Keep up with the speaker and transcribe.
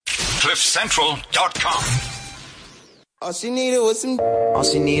CliffCentral.com. All she needed was some. All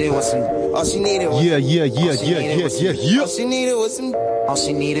she needed was some. All she needed was. Yeah. All she needed was some. All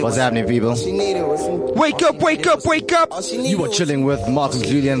she needed. What's happening, people? All she needed was some. Wake up. You are chilling with Marcus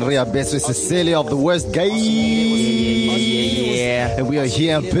Julian Ria Beso Cecilia of the Worst Guys. Yeah. And we are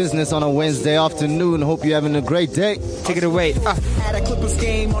here in business on a Wednesday afternoon. Hope you're having a great day. Take it away. Had a Clippers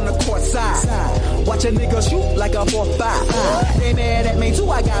game on the court side. Watch a nigga shoot like a 4-5. They mad at me too,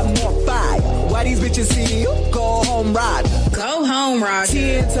 I got more fire. Why these bitches see you? Go home, ride. Go home, Rock.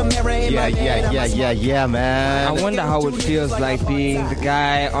 Yeah, man. I wonder how it feels like being the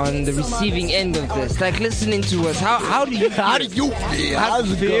guy on the receiving end of this. Like listening to us. How do you feel? How do you feel? How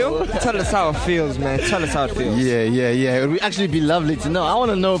does it feel? Tell us how it feels, man. Tell us how it feels. Yeah. It would actually be lovely to know. I want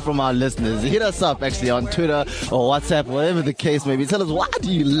to know from our listeners. Hit us up actually on Twitter or WhatsApp, whatever the case may be. Tell us, why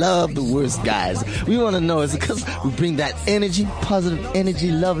do you love the Worst Guys? We want to know. Is it because we bring that energy, positive energy,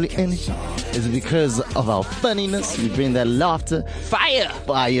 lovely energy? Is it because of our funniness? We bring that laughter. Fire.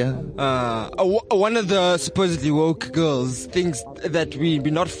 One of the supposedly woke girls thinks that we be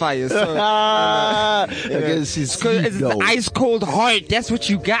not fire. So okay, she's it's the ice cold heart. That's what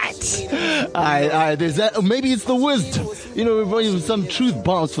you got. There's that. Maybe it's the wisdom. You know, we're bringing some truth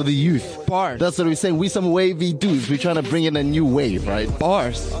bombs for the youth. Bars. That's what we're saying. We some wavy dudes. We're trying to bring in a new wave, right?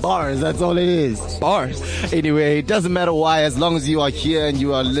 Bars. That's all it is. Bars. Anyway, it doesn't matter why. As long as you are here and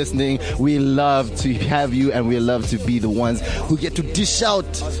you are listening, we love to have you and we love to be the ones who get to dish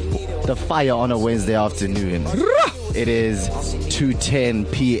out the fire on a Wednesday afternoon. It is 2:10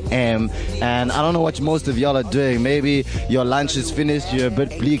 p.m. and I don't know what most of y'all are doing. Maybe your lunch is finished. You're a bit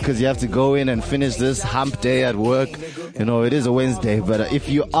bleak because you have to go in and finish this hump day at work. You know, it is a Wednesday, but if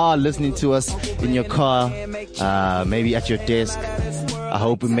you are listening to us in your car, maybe at your desk, I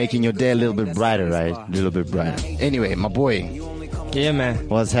hope we're making your day a little bit brighter, right? A little bit brighter. Anyway, my boy. Yeah, man.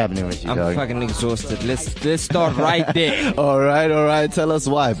 What's happening with you, I'm dog? fucking exhausted. Let's start right there. All right. Tell us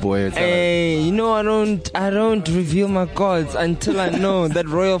why, boy. Hey, you know I don't reveal my cards until I know that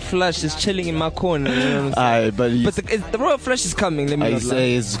Royal Flush is chilling in my corner. You know what I'm saying? But the Royal Flush is coming. Let me I not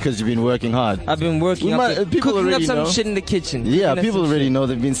say lie. it's because you've been working hard. I've been working. Cooking up some shit in the kitchen. Yeah, people already know.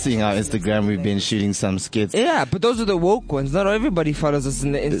 They've been seeing our Instagram. We've been shooting some skits. Yeah, but those are the woke ones. Not everybody follows us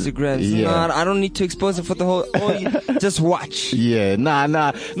in the Instagrams. Yeah. No, I don't need to expose it for the whole. Just watch. Yeah, nah.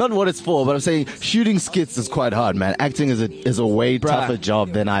 Not what it's for, but I'm saying shooting skits is quite hard, man. Acting is a way tougher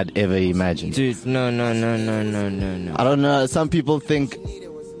job than I'd ever imagined. Dude, no. I don't know. Some people think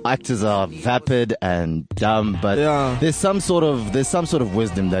actors are vapid and dumb, but there's some sort of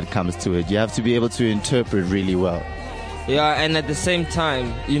wisdom that comes to it. You have to be able to interpret really well. Yeah, and at the same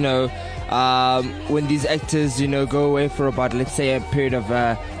time, you know, when these actors, you know, go away for about, let's say, a period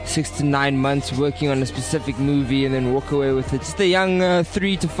of 6 to 9 months working on a specific movie and then walk away with it, just a young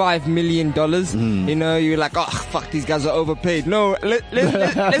 $3 to $5 million, you know, you're like, oh fuck, these guys are overpaid. No,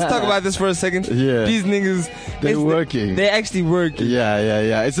 let's talk about this for a second. Yeah, these niggas, they're working. They're actually working.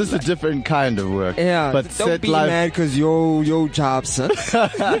 Yeah. It's just a different kind of work. Yeah, but don't be mad because your job sucks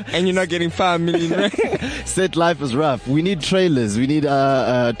and you're not getting $5 million. Right? Set life is rough. We need trailers. We need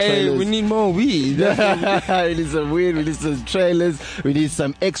trailers. Hey, we need more weed. We need some weed. We need some trailers. We need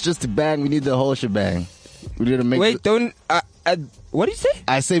some extras to bang. We need the whole shebang. We need to make. Wait, don't. What do you say?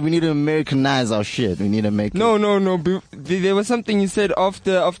 I say we need to Americanize our shit. We need to make. No. There was something you said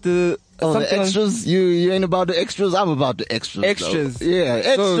after. Oh, the extras? You ain't about the extras? I'm about the extras. Extras. Though. Yeah,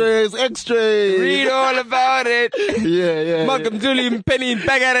 extras. Read all about it. Yeah. Malcolm Julian Penny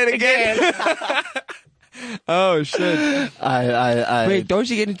back at it again. Oh shit! I Wait, don't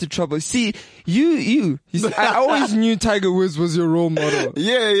you get into trouble? See, you see, I always knew Tiger Woods was your role model.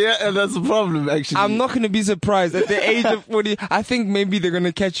 Yeah, and that's the problem, actually. I'm not going to be surprised at the age of 40. I think maybe they're going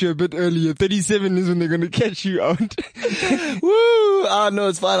to catch you a bit earlier. 37 is when they're going to catch you out. Woo! No,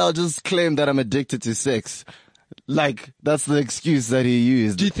 it's fine. I'll just claim that I'm addicted to sex. Like, that's the excuse that he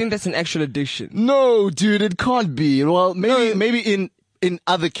used. Do you think that's an actual addiction? No, dude, it can't be. Well, maybe in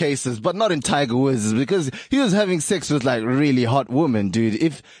other cases, but not in Tiger Woods, because he was having sex with like really hot women, dude.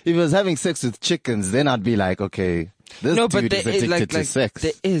 If he was having sex with chickens, then I'd be like, okay, this dude is addicted to sex.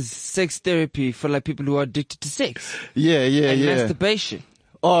 There is sex therapy for like people who are addicted to sex. Yeah. And masturbation.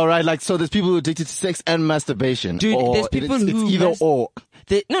 All right, like, so there's people who are addicted to sex and masturbation. Dude, there's people who it's either or.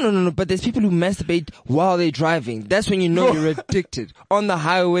 No, but there's people who masturbate while they're driving. That's when you know you're addicted. On the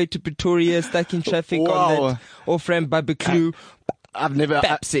highway to Pretoria, stuck in traffic on that off-ramp by Buccleuch. I've never.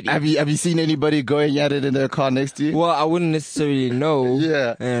 Pep City. Have you seen anybody going at it in their car next to you? Well, I wouldn't necessarily know.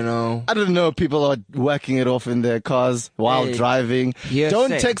 Yeah. You know. I don't know. People are whacking it off in their cars while Hey, driving. hearsay.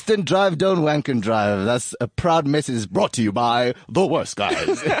 Don't text and drive. Don't wank and drive. That's a proud message brought to you by the worst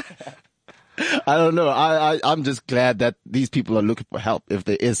guys. I don't know. I'm just glad that these people are looking for help if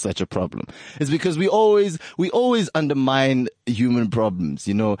there is such a problem. It's because we always undermine human problems,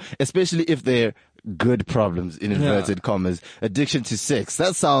 you know, especially if they're good problems in inverted commas. Addiction to sex.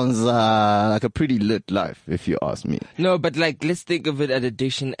 That sounds like a pretty lit life, if you ask me. No, but like, let's think of it at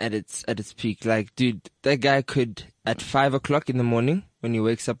addiction at its peak. Like, dude, that guy could at 5:00 in the morning when he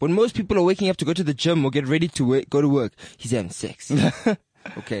wakes up, when most people are waking up to go to the gym or get ready to go to work, he's having sex.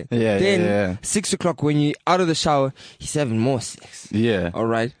 Okay. Then 6:00 when you're out of the shower, he's having more sex. Yeah. All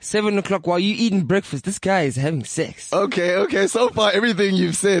right. 7:00 while you eating breakfast, this guy is having sex. Okay. So far, everything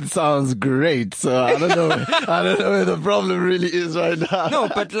you've said sounds great. So I don't know. I don't know where the problem really is right now. No,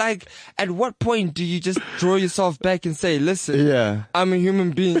 but like, at what point do you just draw yourself back and say, listen, Yeah. I'm a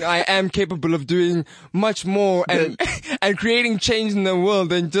human being. I am capable of doing much more and creating change in the world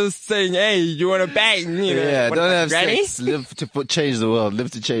than just saying, hey, you want to bang? You know, Yeah, what, don't have granny? sex. Live to change the world.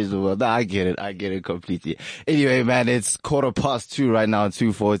 Live to change the world. No, I get it completely. Anyway, man, it's 2:15 right now,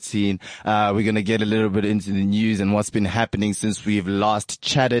 2:14. We're gonna get a little bit into the news and what's been happening since we've last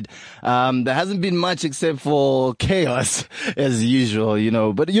chatted. There hasn't been much except for chaos as usual, you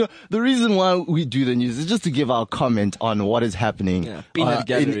know. But you know, the reason why we do the news is just to give our comment on what is happening. Yeah, peanut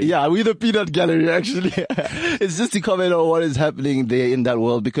gallery. We're the peanut gallery, actually. It's just to comment on what is happening there in that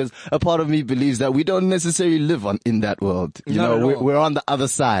world, because a part of me believes that we don't necessarily live in that world. You Not know, at all. we're on the other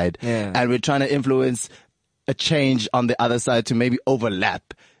side, and we're trying to influence a change on the other side to maybe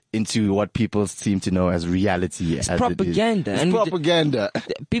overlap into what people seem to know as reality. It's propaganda. It's And propaganda.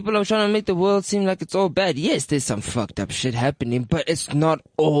 people are trying to make the world seem like it's all bad. Yes, there's some fucked up shit happening, but it's not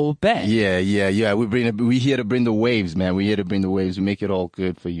all bad. Yeah. We're here to bring the waves, man. We're here to bring the waves. We make it all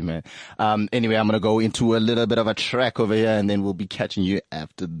good for you, man. Anyway, I'm gonna go into a little bit of a track over here, and then we'll be catching you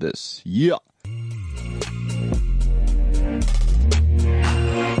after this. Yeah.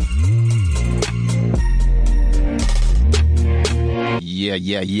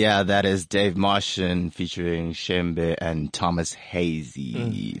 Yeah. That is Dave Martian featuring Shembe and Thomas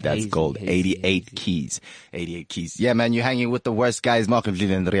Hazy. That's called 88 Keys. 88 Keys. Yeah, man, you're hanging with the worst guys. Malcolm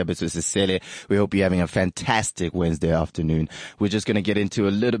Lee and Riabetu Sisele. We hope you're having a fantastic Wednesday afternoon. We're just going to get into a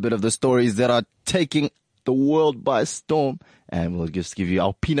little bit of the stories that are taking the world by storm, and we'll just give you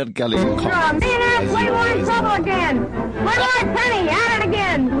our peanut gallery comment. Playboy trouble again. Playboy Penny at it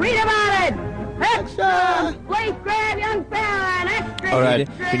again. Read about it. Extra. Place grab young fella and extra. All right.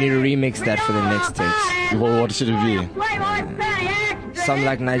 We need to remix that for the next text. Well, what should it be? Playboy Penny extra. Some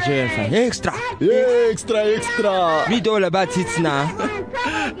like Nigerian fan. Extra. Extra. Read all about it now.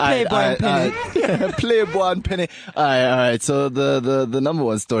 Playboy and Penny. Playboy and Penny. All right. So the number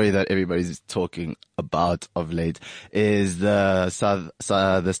one story that everybody's talking about of late is the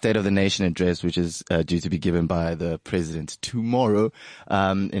State of the Nation address, which is due to be given by the president tomorrow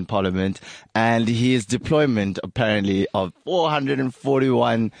in Parliament, and his deployment apparently of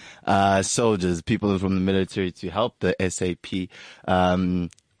 441 soldiers, people from the military, to help the SAP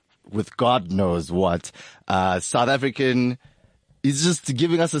with God knows what. South African. He's just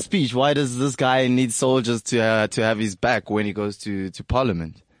giving us a speech. Why does this guy need soldiers to have his back when he goes to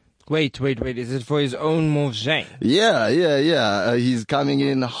Parliament? Wait. Is it for his own moves? Yeah. He's coming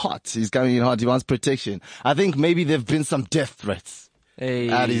in hot. He wants protection. I think maybe there've been some death threats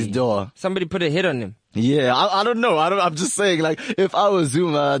at his door. Somebody put a hit on him. Yeah, I don't know. I'm just saying, like, if I was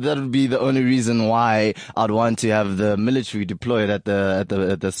Zuma, that would be the only reason why I'd want to have the military deployed at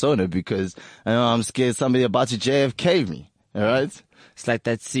the Sona, because I'm scared somebody about to JFK me. All right. It's like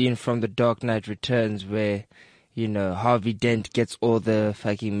that scene from The Dark Knight Returns where, you know, Harvey Dent gets all the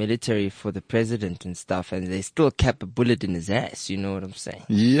fucking military for the president and stuff, and they still cap a bullet in his ass. You know what I'm saying?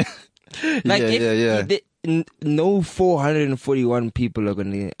 Yeah. Like, yeah. No 441 people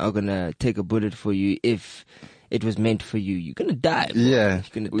are gonna take a bullet for you if it was meant for you. You're gonna die. Bro. Yeah.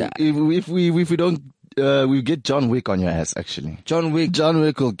 You're gonna die. If we don't. We get John Wick on your ass, actually. John Wick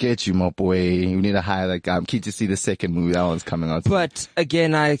will get you, my boy. You need to hire that guy. I'm keen to see the second movie. That one's coming out. But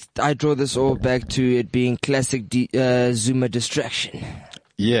again, I draw this all back to it being classic Zuma distraction.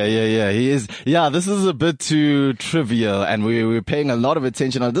 Yeah. He is. Yeah, this is a bit too trivial, and we're paying a lot of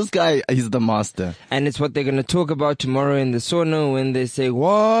attention on this guy. He's the master. And it's what they're going to talk about tomorrow in the sauna when they say,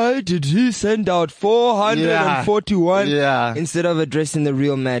 why did he send out 441 instead of addressing the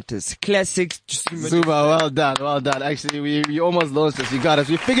real matters? Classic Zuma, well done. Actually, we almost lost us. You got us.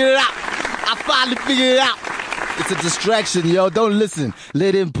 We figured it out. I finally figured it out. It's a distraction, yo. Don't listen.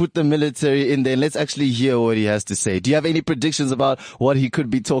 Let him put the military in there. Let's actually hear what he has to say. Do you have any predictions about what he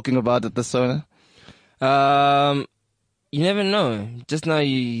could be talking about at the Sona? You never know. Just now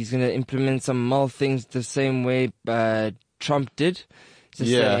he's going to implement some mall things the same way Trump did. Just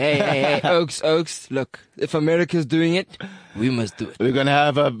say, hey, Oaks, look, if America's doing it, we must do it. We're going to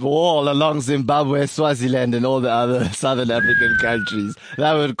have a wall along Zimbabwe, Swaziland, and all the other Southern African countries.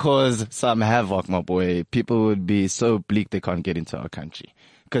 That would cause some havoc, my boy. People would be so bleak they can't get into our country.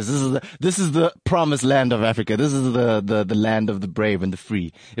 Because this is the promised land of Africa. This is the land of the brave and the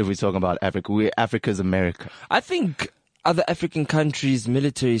free, if we're talking about Africa. Africa's America. I think other African countries'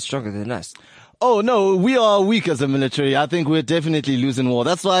 military is stronger than us. Oh no, we are weak as a military. I think we're definitely losing war.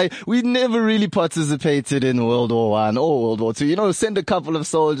 That's why we never really participated in World War I or World War II. You know, send a couple of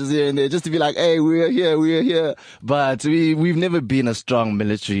soldiers here and there just to be like, hey, we're here. But we've never been a strong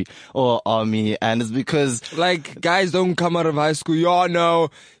military or army, and it's because like guys don't come out of high school. You know,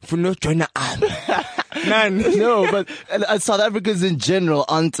 if you not join the army. None. No, but South Africans in general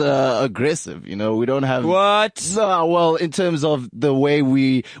aren't aggressive. You know, we don't have what? No, well, in terms of the way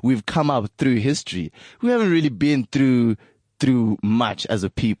we've come up through history, we haven't really been through much as a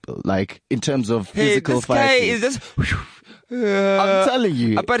people. Like in terms of physical fighting. Guy is just. I'm telling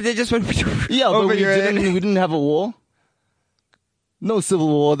you. But they just went. Yeah, but we didn't have a war. No civil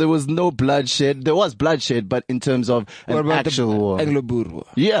war. There was no bloodshed. There was bloodshed, but in terms of an actual war. Anglo-Boer War.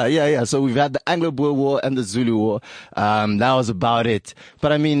 Yeah. So we've had the Anglo-Boer War and the Zulu War. That was about it.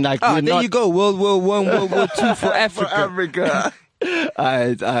 But I mean, like, you go. World War I, World War II for Africa. For Africa.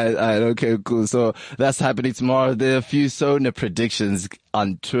 Alright, okay, cool. So that's happening tomorrow. There are a few Sona predictions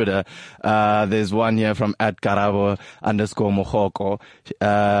on Twitter. There's one here from @Karabo_Mohoko.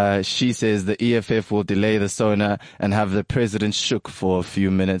 She says the EFF will delay the Sona and have the president shook for a few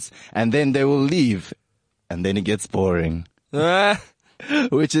minutes, and then they will leave, and then it gets boring.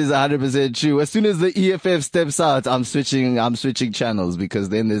 Which is 100% true. As soon as the EFF steps out, I'm switching channels, because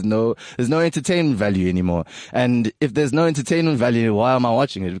then there's no entertainment value anymore. And if there's no entertainment value, why am I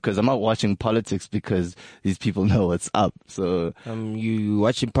watching it? Because I'm not watching politics because these people know what's up. So you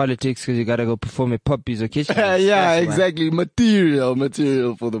watching politics because you gotta go perform at Poppy's occasion. Yeah, exactly. Material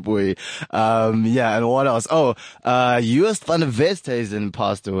for the boy. Yeah, and what else? Joost van der Westhuizen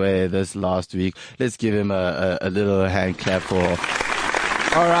passed away this last week. Let's give him a little hand clap for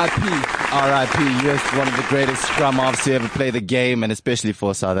R.I.P. Joost, one of the greatest scrum halves to ever play the game, and especially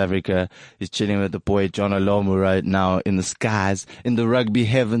for South Africa. He's chilling with the boy John Olomu right now in the skies, in the rugby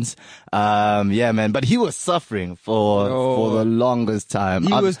heavens. Yeah, man. But he was suffering for the longest time.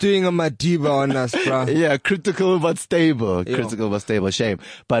 He was doing a Madiba on us, bro. Yeah, critical but stable. Shame.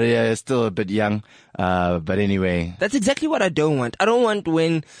 But yeah, still a bit young. But anyway. That's exactly what I don't want. I don't want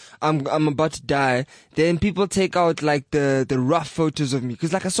when I'm about to die, then people take out like the rough photos of me.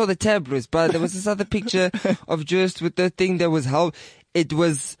 Cause like I saw the tabloids, but there was this other picture of just with the thing that was how it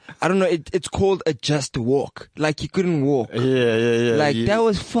was, I don't know, it's called a just walk. Like he couldn't walk. Yeah. Like that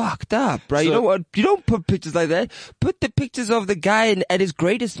was fucked up, right? So, you know what? You don't put pictures like that. Put the pictures of the guy at his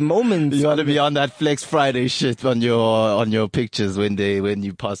greatest moments. You want to be on that Flex Friday shit on your pictures when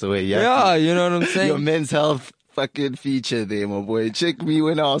you pass away. Yeah, you know what I'm saying? Your men's health fucking feature there, my boy. Check me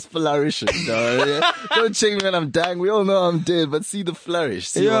when I was flourishing, dog. Don't check me when I'm dying. We all know I'm dead, but see the flourish.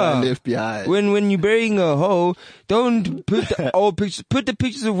 See what I left behind. When you're burying a hoe, don't put the old pictures. Put the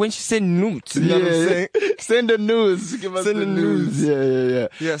pictures of when she sent nudes. You know what I'm saying? Send the news. Give us the news. Yeah.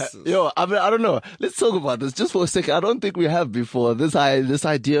 Yes. Yo, I don't know. Let's talk about this just for a second. I don't think we have before this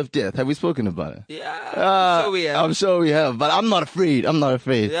idea of death. Have we spoken about it? Yeah. I'm sure we have, but I'm not afraid.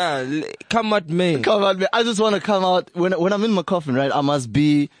 Yeah. Come at me. I just want to come out when I'm in my coffin, right? I must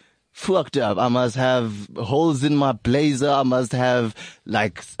be fucked up. I must have holes in my blazer. I must have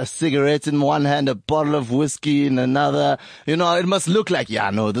like a cigarette in one hand, a bottle of whiskey in another. You know, it must look like,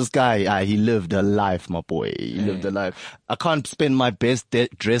 this guy, he lived a life, my boy. He lived a life. I can't spend my best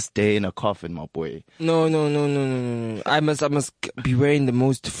dressed day in a coffin, my boy. No. I must be wearing the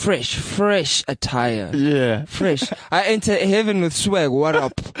most fresh attire. Yeah. Fresh. I enter heaven with swag. What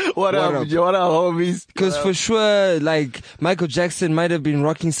up? What up, homies? Because for sure, like, Michael Jackson might have been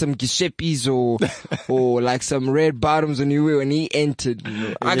rocking some Gishepis or like some red bottoms when he entered.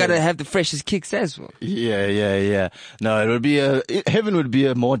 I gotta have the freshest kicks as well. Yeah. No, heaven would be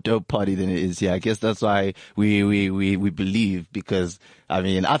a more dope party than it is. Yeah, I guess that's why we believe, because I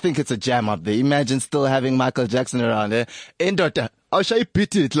mean, I think it's a jam up there. Imagine still having Michael Jackson around there. Endota, I'll show you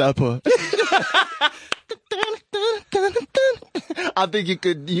pity it, Lapo. I think you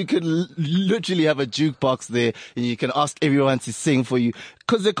could literally have a jukebox there and you can ask everyone to sing for you,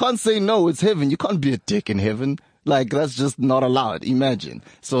 because they can't say no. It's heaven. You can't be a dick in heaven. Like, that's just not allowed. Imagine.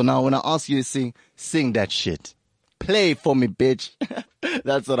 So now when I ask you to sing that shit. Play for me, bitch.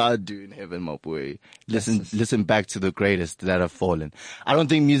 That's what I do in heaven, my boy. Listen back to the greatest that have fallen. I don't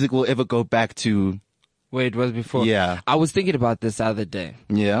think music will ever go back to where it was before. Yeah. I was thinking about this the other day.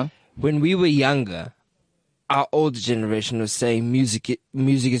 Yeah. When we were younger, our older generation was saying music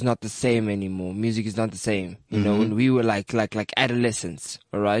is not the same anymore. Music is not the same. You know, when we were like adolescents,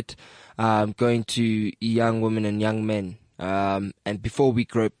 all right, going to young women and young men, and before we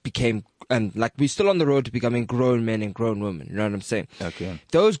became like we're still on the road to becoming grown men and grown women. You know what I'm saying? Okay.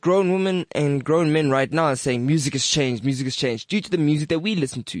 Those grown women and grown men right now are saying music has changed due to the music that we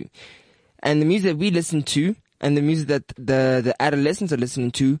listen to, and the music that we listen to, and the music that the adolescents are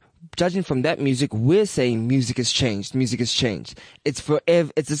listening to. Judging from that music, we're saying music has changed. It's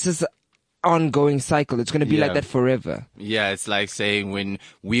forever. It's just an ongoing cycle. It's going to be like that forever. Yeah, it's like saying when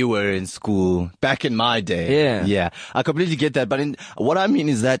we were in school back in my day. Yeah, I completely get that. But what I mean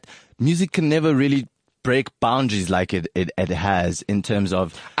is that music can never really break boundaries like it has in terms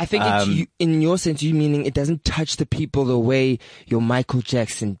of. I think in your sense, you meaning it doesn't touch the people the way your Michael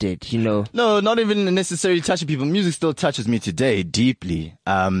Jackson did, you know? No, not even necessarily touching people. Music still touches me today deeply.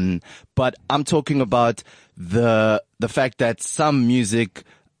 But I'm talking about the fact that some music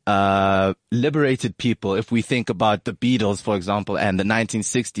liberated people. If we think about the Beatles, for example, and the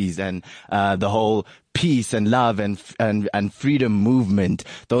 1960s and the whole peace and love and freedom movement,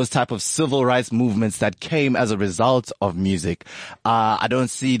 those type of civil rights movements that came as a result of music. I don't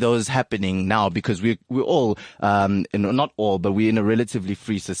see those happening now because we're all, not all, but we're in a relatively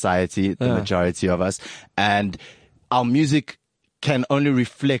free society, the majority of us, and our music can only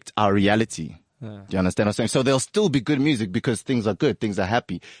reflect our reality. Do you understand what I'm saying? So there'll still be good music because things are good, things are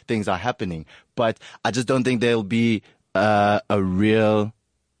happy, things are happening. But I just don't think there'll be a real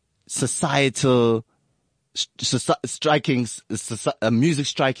societal music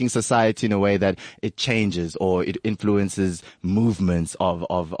striking society in a way that it changes or it influences movements of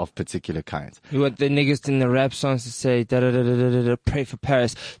particular kinds. You want the niggas in the rap songs to say da da da da da da pray for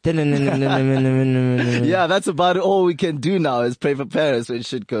Paris. Yeah, that's about all we can do now is pray for Paris when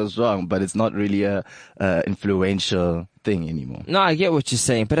shit goes wrong, but it's not really a influential thing anymore. No, I get what you're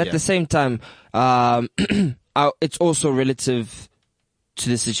saying, but at the same time, it's also relative to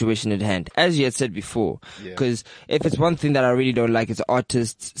the situation at hand, as you had said before. Because if it's one thing that I really don't like, it's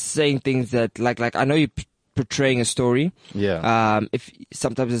artists saying things that like I know you're portraying a story. If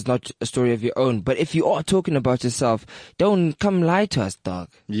sometimes it's not a story of your own, but if you are talking about yourself, don't come lie to us, dog.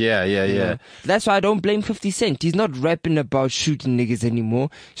 Yeah. That's why I don't blame 50 Cent. He's not rapping about shooting niggas anymore.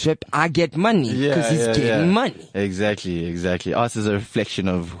 He's rapping, I get money because he's getting money. Exactly. Art is a reflection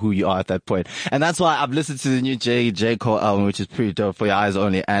of who you are at that point, and that's why I've listened to the new J. Cole album, which is pretty dope, For Your Eyes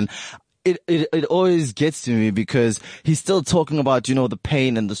Only, and it always gets to me because he's still talking about, you know, the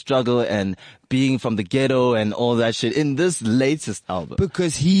pain and the struggle and being from the ghetto and all that shit in this latest album.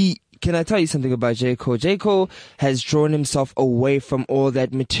 Because can I tell you something about J. Cole? J. Cole has drawn himself away from all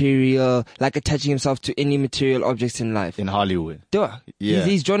that material, like attaching himself to any material objects in life. In Hollywood. Yeah.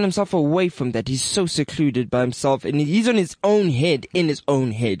 He's drawn himself away from that. He's so secluded by himself and he's on his own head,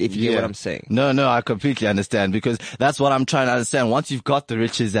 if you get what I'm saying. No, I completely understand because that's what I'm trying to understand. Once you've got the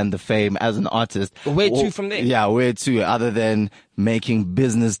riches and the fame as an artist. Where to from there? Yeah, where to other than making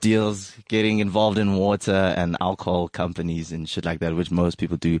business deals, getting involved in water and alcohol companies and shit like that, which most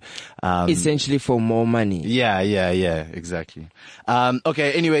people do. Essentially for more money. Yeah, exactly.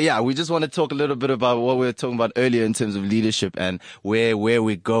 Okay, anyway, we just want to talk a little bit about what we were talking about earlier in terms of leadership and where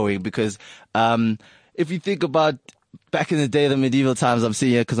we're going because, if you think about back in the day, the medieval times, I'm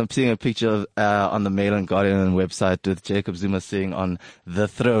seeing a picture of, on the Mail and Guardian website with Jacob Zuma sitting on the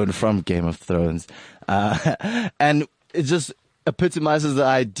throne from Game of Thrones. And it just epitomizes the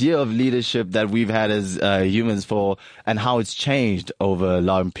idea of leadership that we've had as humans and how it's changed over a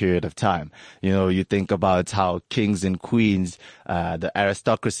long period of time. You know, you think about how kings and queens, the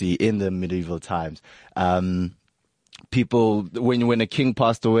aristocracy in the medieval times, people, when a king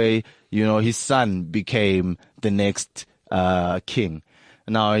passed away, you know, his son became the next king.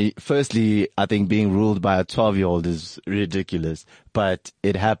 Now, firstly, I think being ruled by a 12-year-old is ridiculous, but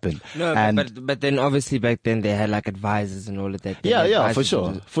it happened. No, but then obviously back then they had like advisors and all of that. Yeah, for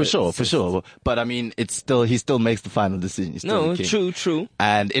sure. But I mean, he still makes the final decision. He's still the king. True.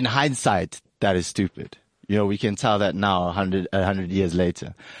 And in hindsight, that is stupid. You know, we can tell that now, 100 years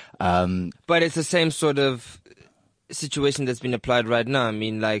later. But it's the same sort of situation that's been applied right now. I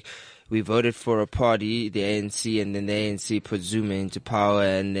mean, like, we voted for a party, the ANC, and then the ANC put Zuma into power,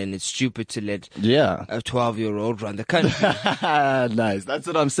 and then it's stupid to let a 12-year-old run the country. Nice. That's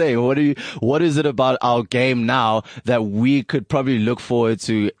what I'm saying. What is it about our game now that we could probably look forward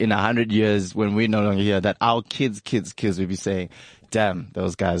to in 100 years when we're no longer here, that our kids will be saying, damn,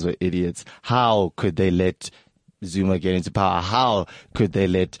 those guys were idiots. How could they let Zuma get into power? How could they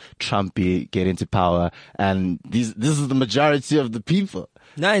let Trumpy get into power? And this is the majority of the people.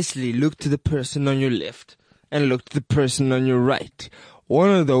 Nicely, look to the person on your left and look to the person on your right. One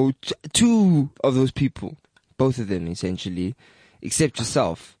of those, two of those people, both of them essentially, except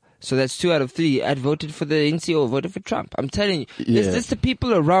yourself. So that's 2 out of 3 had voted for the ANC or voted for Trump. I'm telling you, it's the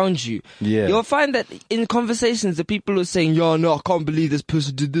people around you. Yeah. You'll find that in conversations, the people who are saying, "Yo, no, I can't believe this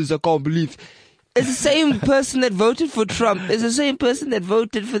person did this. I can't believe." It's the same person that voted for Trump. It's the same person that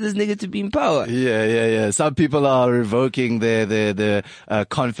voted for this nigga to be in power. Yeah. Some people are revoking their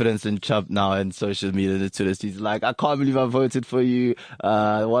confidence in Trump now in social media. The Twitter streets like, I can't believe I voted for you.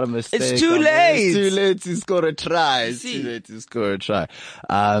 What a mistake. It's too late. It's too late to score a try. It's too late to score a try.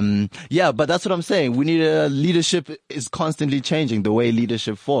 But that's what I'm saying. We need leadership is constantly changing, the way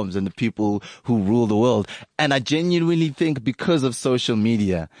leadership forms and the people who rule the world. And I genuinely think because of social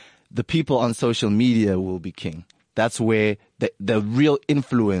media, the people on social media will be king. That's where the real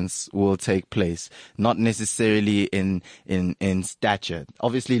influence will take place, not necessarily in stature.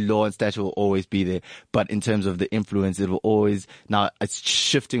 Obviously, law and stature will always be there, but in terms of the influence, it will always, now it's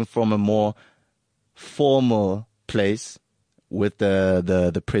shifting from a more formal place with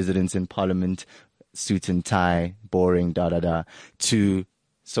the presidents in parliament, suit and tie, boring, to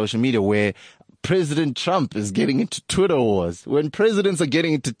social media where President Trump is getting into Twitter wars. When presidents are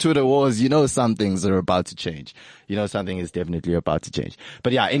getting into Twitter wars, you know some things are about to change. You know something is definitely about to change.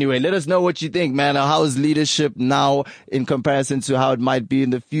 But yeah, anyway, let us know what you think, man. How is leadership now in comparison to how it might be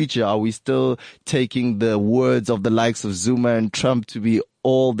in the future? Are we still taking the words of the likes of Zuma and Trump to be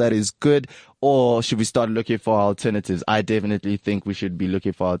all that is good? Or should we start looking for alternatives? I definitely think we should be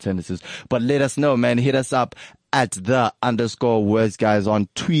looking for alternatives. But let us know, man. Hit us up at @the_words guys on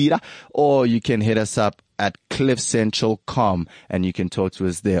Twitter, or you can hit us up at cliffcentral.com and you can talk to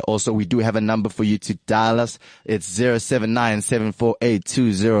us there. Also, we do have a number for you to dial us. It's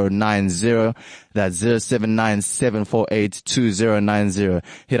 079-748-2090. That's 079-748-2090.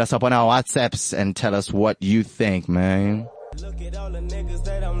 Hit us up on our WhatsApps and tell us what you think, man. Look at all the niggas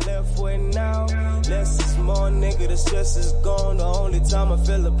that I'm left with now. Less is more, nigga, the stress is gone. The only time I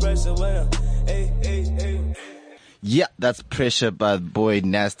feel the pressure when I'm, hey. Yeah, that's Pressure by the boy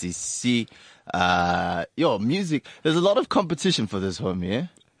Nasty C. Music. There's a lot of competition for this, homie, yeah?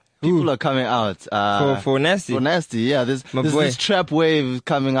 People are coming out. For Nasty? For Nasty, yeah. There's this trap wave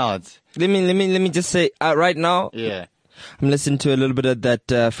coming out. Let me just say, right now. Yeah. I'm listening to a little bit of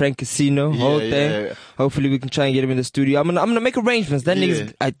that Frank Casino whole thing. Yeah. Hopefully we can try and get him in the studio. I'm gonna make arrangements. That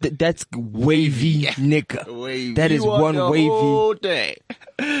nigga's that's wavy nigga. Wavy. That is one wavy. Whole thing.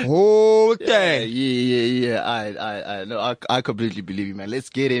 Whole thing. Yeah. I know. I completely believe you, man. Let's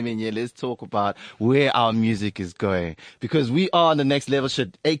get him in here. Let's talk about where our music is going, because we are on the next level.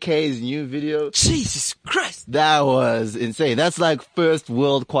 Shit. AK's new video. Jesus Christ. That was insane. That's like first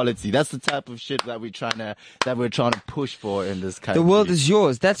world quality. That's the type of shit that we're trying to push for in this country. The world is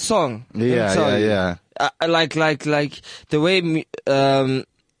yours. That song. Yeah. I like the way the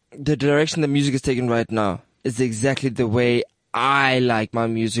direction the music is taken right now is exactly the way I like my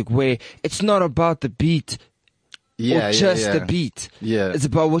music, where it's not about the beat or just the beat. Yeah. It's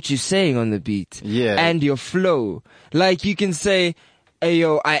about what you're saying on the beat. Yeah. And your flow. Like you can say, "Hey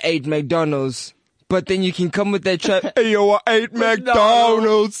yo, I ate McDonald's," but then you can come with that trap, "Hey yo, I ate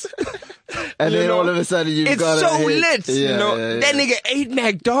McDonald's." And then all of a sudden you've got it. It's so lit, you know. That nigga ate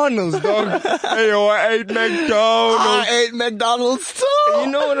McDonald's, dog. Hey yo, I ate McDonald's. I ate McDonald's too. You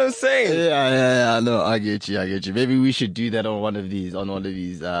know what I'm saying? Yeah. No, I get you. Maybe we should do that on one of these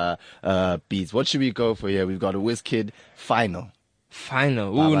beats. What should we go for here? We've got a Wizkid Final.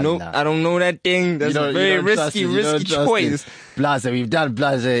 Ooh, no, I don't know that thing. That's a very risky choice. Blase, we've done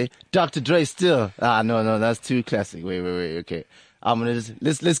Blase. Dr. Dre still. No, that's too classic. Wait, okay. I'm gonna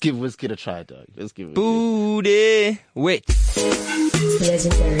let's give Wizkid a try, dog. Let's give it. Booty, wait.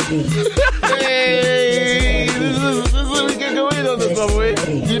 Legendary beat. Hey, this is we can go in on this one, way.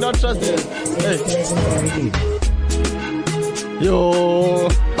 Do you not trust it? Hey. Legendary beat. Yo.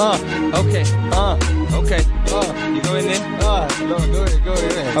 Okay. You going in? No, go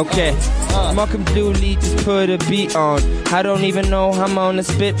ahead. Okay. Malcolm Dooley just put a beat on. I don't even know how I'm gonna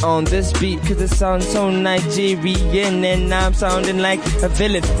spit on this beat, cause it sounds so Nigerian and I'm sounding like a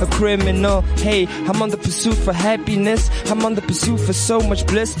villain, a criminal. Hey, I'm on the pursuit for happiness. I'm on the pursuit for so much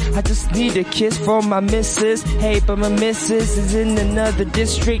bliss. I just need a kiss for my missus. Hey, but my missus is in another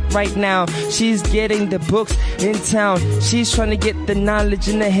district right now. She's getting the books in town. She's trying to get the knowledge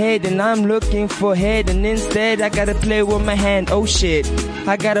in the head, and I'm looking for head, and instead I gotta play with my hand. Oh shit,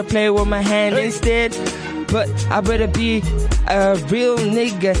 I gotta play with my hand instead. But I better be a real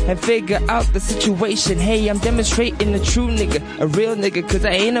nigga and figure out the situation. Hey, I'm demonstrating a true nigga, a real nigga, cause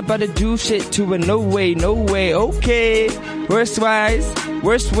I ain't about to do shit to a no way. Okay, worst wise,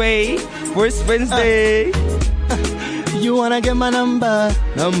 worst way, worst Wednesday. You wanna get my number?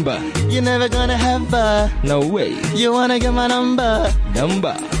 You're never gonna have her. No way. You wanna get my number?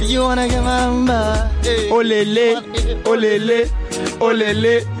 You wanna get my number? Hey. Olele, olele,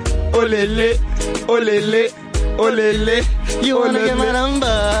 olele, olele, olele, olele. You wanna get my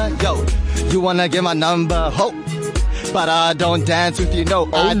number? Yo, you wanna get my number? Ho. But I don't dance with you, no.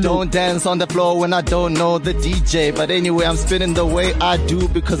 I don't dance on the floor when I don't know the DJ. But anyway, I'm spinning the way I do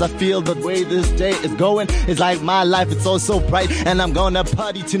because I feel the way this day is going. It's like my life, it's all so bright. And I'm gonna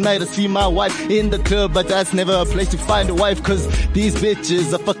party tonight to see my wife in the club. But that's never a place to find a wife, cause these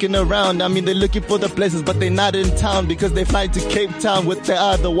bitches are fucking around. I mean, they're looking for the places, but they're not in town because they fly to Cape Town with their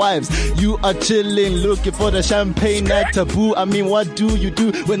other wives. You are chilling, looking for the champagne at Taboo. I mean, what do you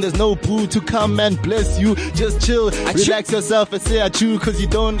do when there's no boo to come and bless you? Just chill. Relax yourself and say achoo, cause you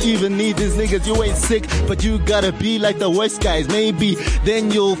don't even need these niggas. You ain't sick, but you gotta be like the West guys. Maybe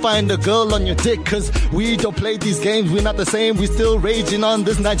then you'll find a girl on your dick, cause we don't play these games. We're not the same. We still raging on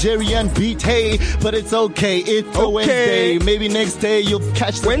this Nigerian beat. Hey, but it's okay. It's a Wednesday. Maybe next day you'll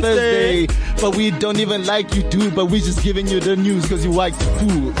catch the Thursday. But we don't even like you, dude. But we just giving you the news cause you like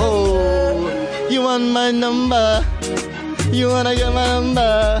food. Oh, you want my number? You wanna get my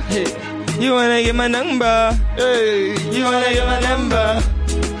number? Hey. You wanna get my number? Hey, you wanna get my number?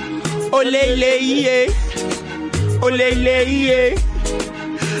 Olele, yeah. Olele, yeah.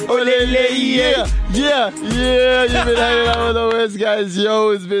 Olele, yeah. Yeah. You've been hanging out with the West guys. Yo,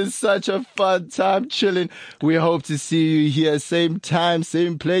 it's been such a fun time chilling. We hope to see you here same time,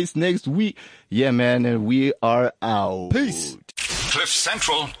 same place next week. Yeah, man, and we are out. Peace.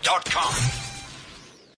 CliffCentral.com